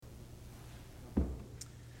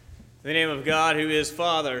In the name of God, who is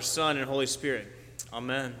Father, Son, and Holy Spirit.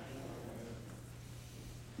 Amen.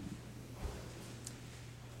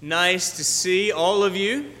 Nice to see all of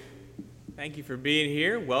you. Thank you for being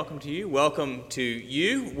here. Welcome to you. Welcome to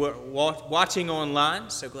you watching online.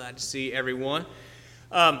 So glad to see everyone.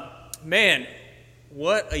 Man,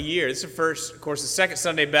 what a year. This is the first, of course, the second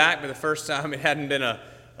Sunday back, but the first time it hadn't been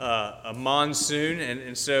a monsoon.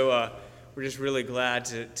 And so we're just really glad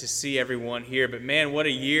to see everyone here. But man, what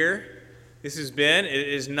a year this has been. It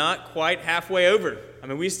is not quite halfway over. I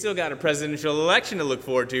mean, we still got a presidential election to look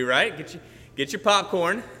forward to, right? Get your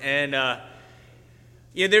popcorn. And there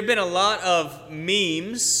have been a lot of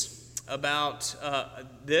memes about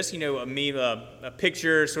this. A meme, a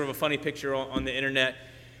picture, sort of a funny picture on the internet.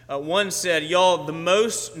 One said, "Y'all, the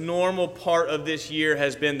most normal part of this year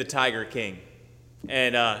has been the Tiger King."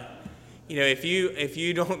 And if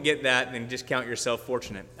you don't get that, then just count yourself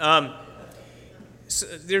fortunate. So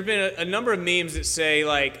there have been a number of memes that say,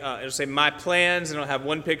 like, it'll say my plans, and it'll have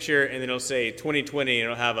one picture, and then it'll say 2020, and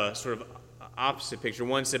it'll have a sort of opposite picture.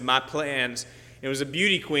 One said my plans, and it was a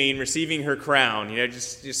beauty queen receiving her crown,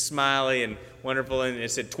 just smiley and wonderful, and it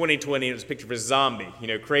said 2020, and it was a picture of a zombie,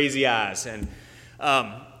 crazy eyes. And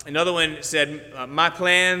another one said my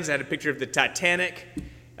plans, had a picture of the Titanic.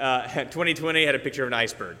 2020 had a picture of an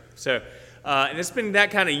iceberg. So, and it's been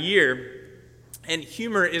that kind of year. And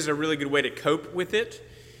humor is a really good way to cope with it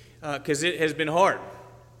because it has been hard.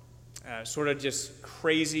 Sort of just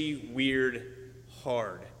crazy, weird,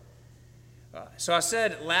 hard. So I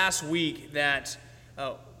said last week that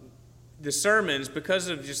the sermons, because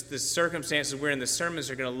of just the circumstances we're in, the sermons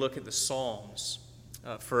are going to look at the Psalms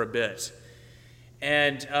for a bit.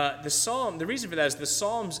 And the reason for that is the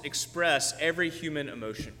Psalms express every human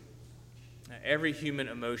emotion. Every human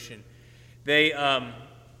emotion.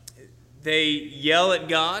 They yell at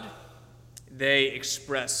God, they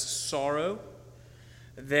express sorrow,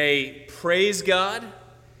 they praise God,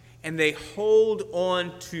 and they hold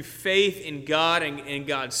on to faith in God and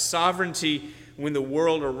God's sovereignty when the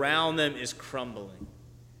world around them is crumbling.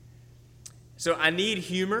 So I need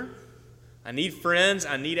humor, I need friends,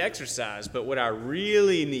 I need exercise, but what I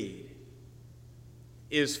really need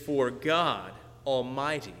is for God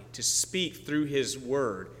Almighty to speak through His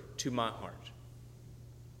Word to my heart.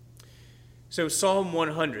 So Psalm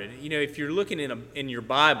 100, if you're looking in your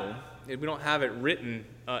Bible, we don't have it written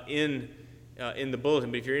in the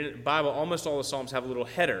bulletin, but if you're in the Bible, almost all the Psalms have a little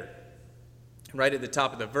header right at the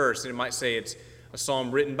top of the verse, and it might say it's a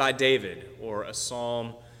psalm written by David or a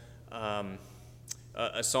psalm for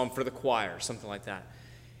the choir, something like that.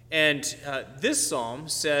 And this psalm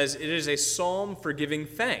says it is a psalm for giving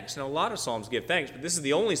thanks. Now, a lot of psalms give thanks, but this is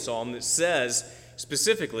the only psalm that says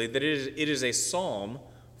specifically that it is a psalm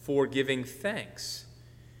for giving thanks.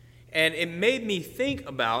 And it made me think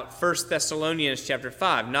about 1 Thessalonians chapter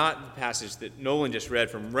 5, not the passage that Nolan just read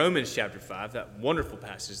from Romans chapter 5, that wonderful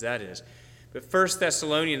passage that is. But 1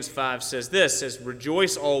 Thessalonians 5 says,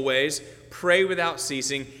 "Rejoice always, pray without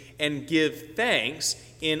ceasing, and give thanks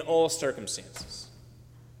in all circumstances."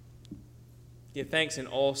 Give thanks in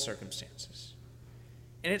all circumstances.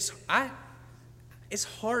 And it's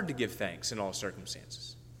hard to give thanks in all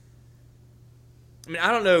circumstances. I mean,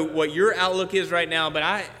 I don't know what your outlook is right now, but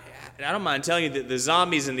I don't mind telling you that the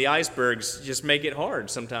zombies and the icebergs just make it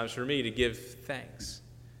hard sometimes for me to give thanks.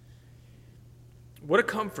 What a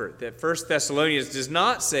comfort that 1 Thessalonians does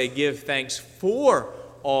not say give thanks for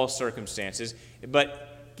all circumstances,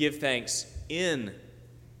 but give thanks in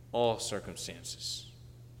all circumstances.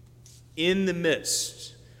 In the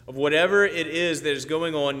midst of whatever it is that is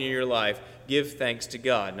going on in your life, give thanks to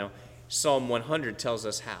God. Now, Psalm 100 tells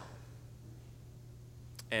us how.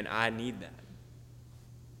 And I need that.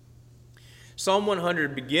 Psalm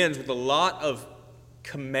 100 begins with a lot of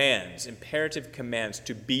commands, imperative commands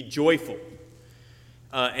to be joyful.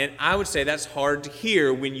 And I would say that's hard to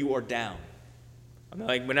hear when you are down. I mean,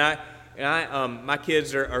 like when my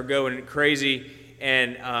kids are going crazy,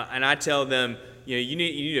 and I tell them, you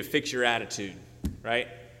need to fix your attitude, right?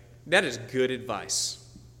 That is good advice.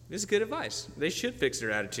 This is good advice. They should fix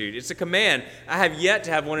their attitude. It's a command. I have yet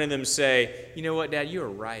to have one of them say, "You know what, Dad, you are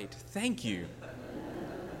right. Thank you.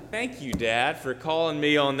 Thank you, Dad, for calling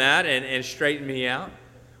me on that and straightening me out."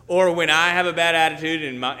 Or when I have a bad attitude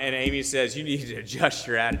and Amy says, "You need to adjust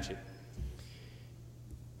your attitude."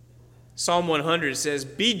 Psalm 100 says,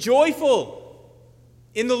 "Be joyful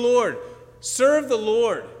in the Lord. Serve the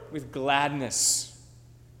Lord with gladness.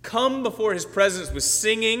 Come before His presence with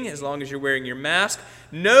singing," as long as you're wearing your mask.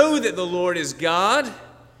 "Know that the Lord is God.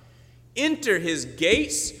 Enter His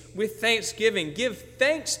gates with thanksgiving. Give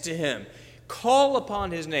thanks to Him. Call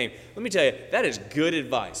upon his name. Let me tell you, that is good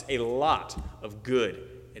advice, a lot of good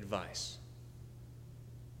advice.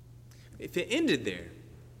 If it ended there,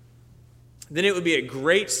 then it would be a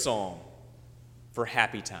great psalm for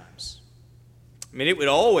happy times. I mean, it would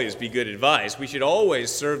always be good advice. We should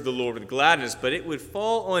always serve the Lord with gladness, but it would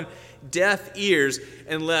fall on deaf ears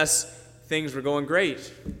unless things were going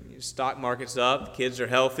great. The stock market's up, the kids are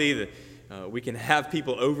healthy, we can have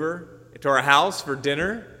people over to our house for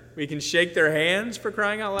dinner. We can shake their hands, for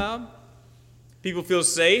crying out loud. People feel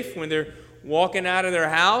safe when they're walking out of their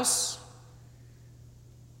house.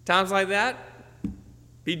 Times like that,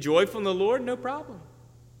 be joyful in the Lord, no problem.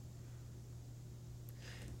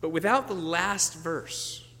 But without the last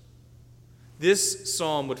verse, this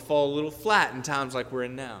psalm would fall a little flat in times like we're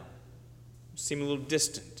in now. Seem a little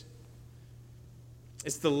distant.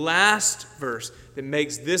 It's the last verse that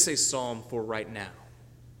makes this a psalm for right now.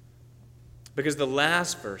 Because the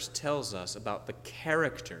last verse tells us about the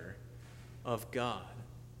character of God.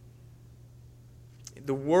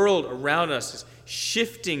 The world around us is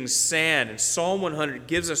shifting sand, and Psalm 100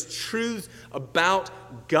 gives us truths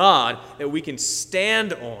about God that we can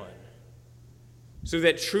stand on, so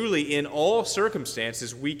that truly in all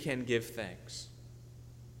circumstances we can give thanks.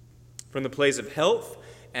 From the place of health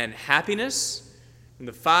and happiness, from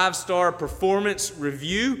the 5-star performance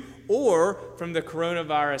review, or from the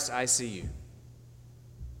coronavirus ICU,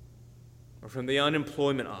 or from the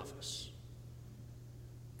unemployment office,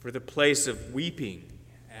 for the place of weeping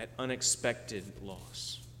at unexpected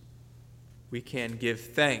loss. We can give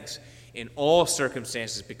thanks in all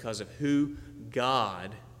circumstances because of who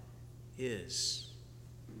God is.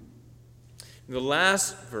 The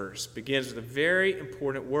last verse begins with a very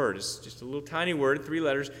important word. It's just a little tiny word, 3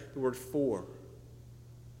 letters, the word for.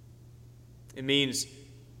 It means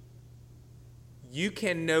you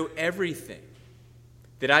can know everything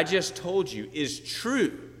that I just told you is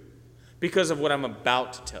true because of what I'm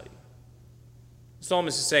about to tell you. The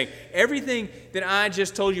psalmist is saying, everything that I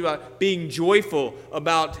just told you about being joyful,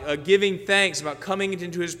 about giving thanks, about coming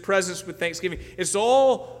into his presence with thanksgiving, it's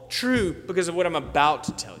all true because of what I'm about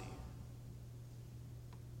to tell you.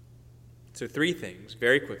 So 3 things,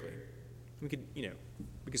 very quickly. We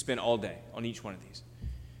could spend all day on each one of these.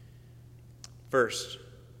 First,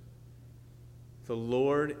 the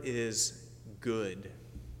Lord is good.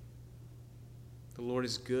 The Lord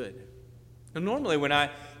is good. Now, normally when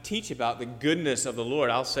I teach about the goodness of the Lord,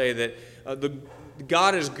 I'll say that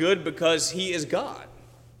God is good because he is God.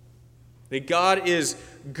 That God is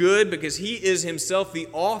good because he is himself the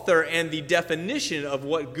author and the definition of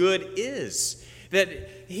what good is. That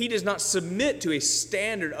he does not submit to a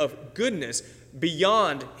standard of goodness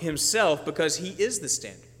beyond himself because he is the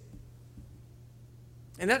standard.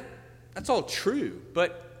 And that's all true,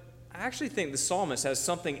 but I actually think the psalmist has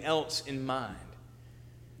something else in mind.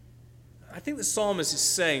 I think the psalmist is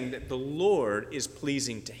saying that the Lord is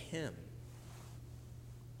pleasing to him.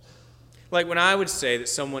 Like when I would say that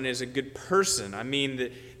someone is a good person, I mean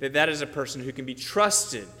that is a person who can be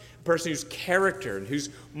trusted, a person whose character and whose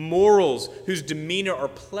morals, whose demeanor are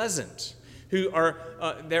pleasant,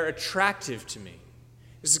 they're attractive to me.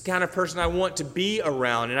 This is the kind of person I want to be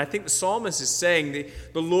around. And I think the psalmist is saying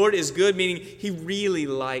that the Lord is good, meaning he really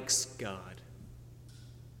likes God.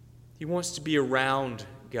 He wants to be around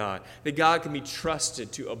God, that God can be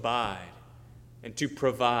trusted to abide and to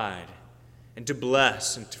provide and to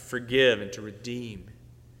bless and to forgive and to redeem.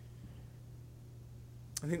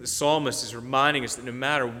 I think the psalmist is reminding us that no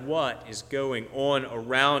matter what is going on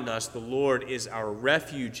around us, the Lord is our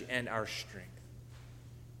refuge and our strength.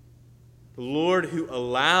 The Lord who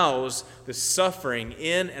allows the suffering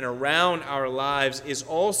in and around our lives is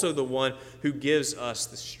also the one who gives us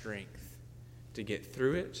the strength to get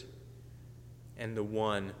through it, and the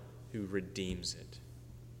one who redeems it.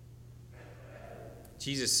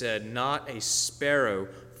 Jesus said, "Not a sparrow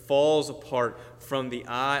falls apart from the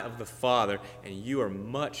eye of the Father, and you are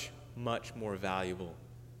much, much more valuable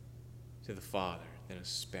to the Father than a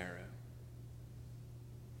sparrow."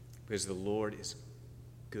 Because the Lord is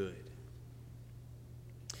good.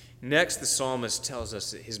 Next, the psalmist tells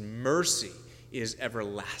us that his mercy is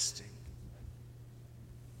everlasting.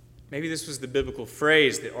 Maybe this was the biblical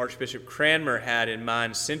phrase that Archbishop Cranmer had in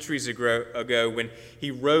mind centuries ago when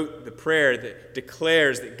he wrote the prayer that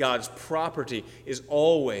declares that God's property is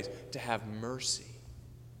always to have mercy.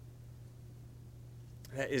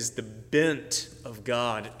 That is the bent of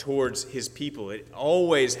God towards his people. It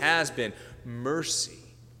always has been mercy.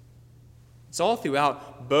 It's all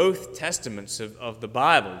throughout both testaments of the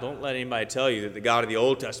Bible. Don't let anybody tell you that the God of the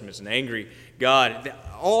Old Testament is an angry God.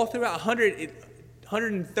 All throughout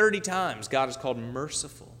 130 times, God is called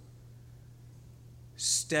merciful.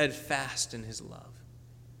 steadfast in his love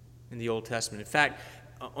in the Old Testament. In fact,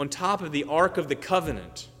 on top of the Ark of the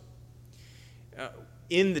Covenant,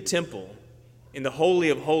 in the temple, in the Holy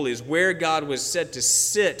of Holies, where God was said to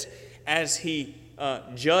sit as he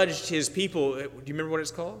judged his people, do you remember what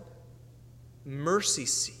it's called? Mercy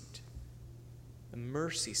seat. The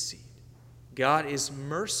mercy seat. God is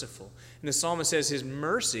merciful. And the psalmist says his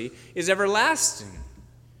mercy is everlasting.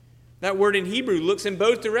 That word in Hebrew looks in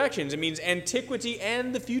both directions. It means antiquity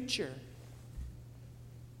and the future.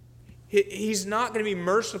 He's not going to be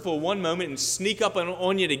merciful one moment and sneak up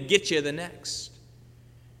on you to get you the next.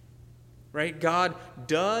 Right? God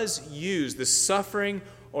does use the suffering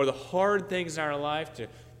or the hard things in our life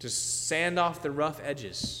to sand off the rough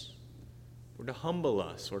edges, or to humble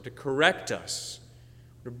us, or to correct us,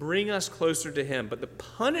 or to bring us closer to him. But the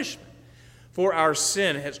punishment for our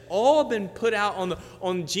sin has all been put out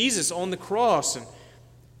on Jesus on the cross, and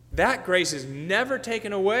that grace is never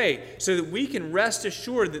taken away, so that we can rest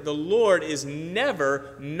assured that the Lord is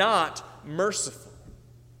never not merciful.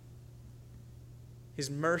 His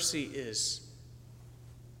mercy is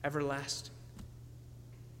everlasting.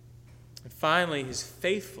 And finally, his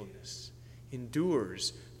faithfulness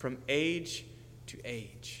endures from age to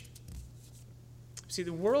age. See,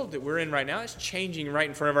 the world that we're in right now is changing right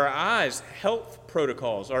in front of our eyes. Health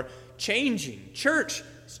protocols are changing. Church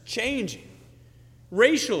is changing.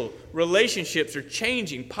 Racial relationships are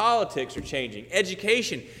changing. Politics are changing.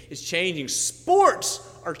 Education is changing. Sports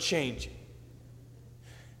are changing.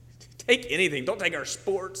 Take anything. Don't take our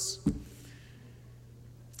sports.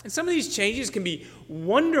 And some of these changes can be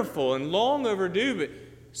wonderful and long overdue, but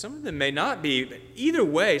some of them may not be. But either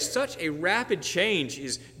way, such a rapid change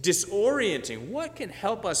is disorienting. What can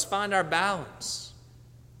help us find our balance?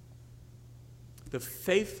 The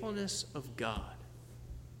faithfulness of God.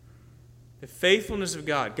 The faithfulness of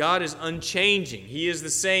God. God is unchanging. He is the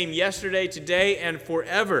same yesterday, today, and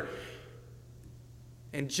forever.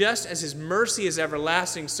 And just as his mercy is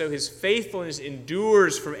everlasting, so his faithfulness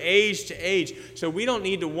endures from age to age. So we don't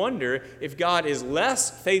need to wonder if God is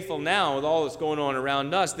less faithful now with all that's going on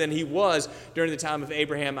around us than he was during the time of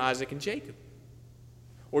Abraham, Isaac, and Jacob.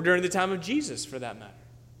 Or during the time of Jesus, for that matter.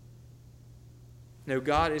 No,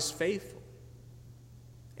 God is faithful.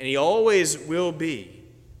 And he always will be.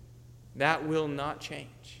 That will not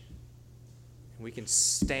change. And we can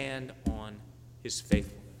stand on his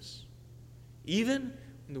faithfulness. Even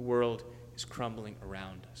when the world is crumbling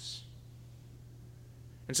around us.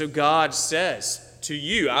 And so God says to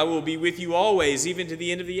you, I will be with you always, even to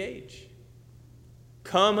the end of the age.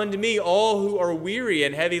 Come unto me, all who are weary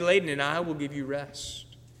and heavy laden, and I will give you rest.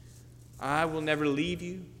 I will never leave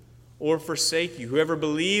you or forsake you. Whoever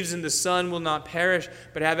believes in the Son will not perish,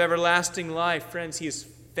 but have everlasting life. Friends, he is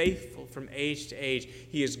faithful from age to age.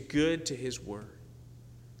 He is good to his word.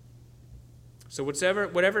 So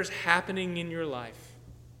whatever's happening in your life,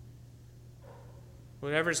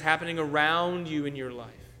 whatever's happening around you in your life,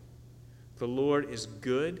 the Lord is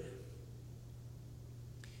good.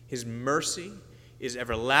 His mercy is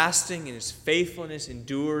everlasting, and his faithfulness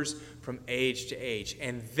endures from age to age.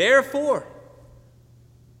 And therefore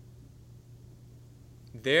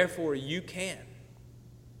you can,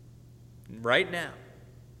 right now,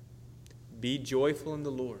 be joyful in the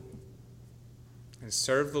Lord. And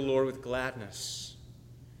serve the Lord with gladness.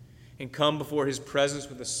 And come before his presence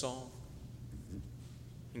with a song.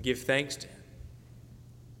 And give thanks to him.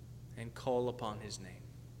 And call upon his name.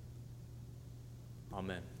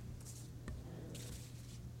 Amen.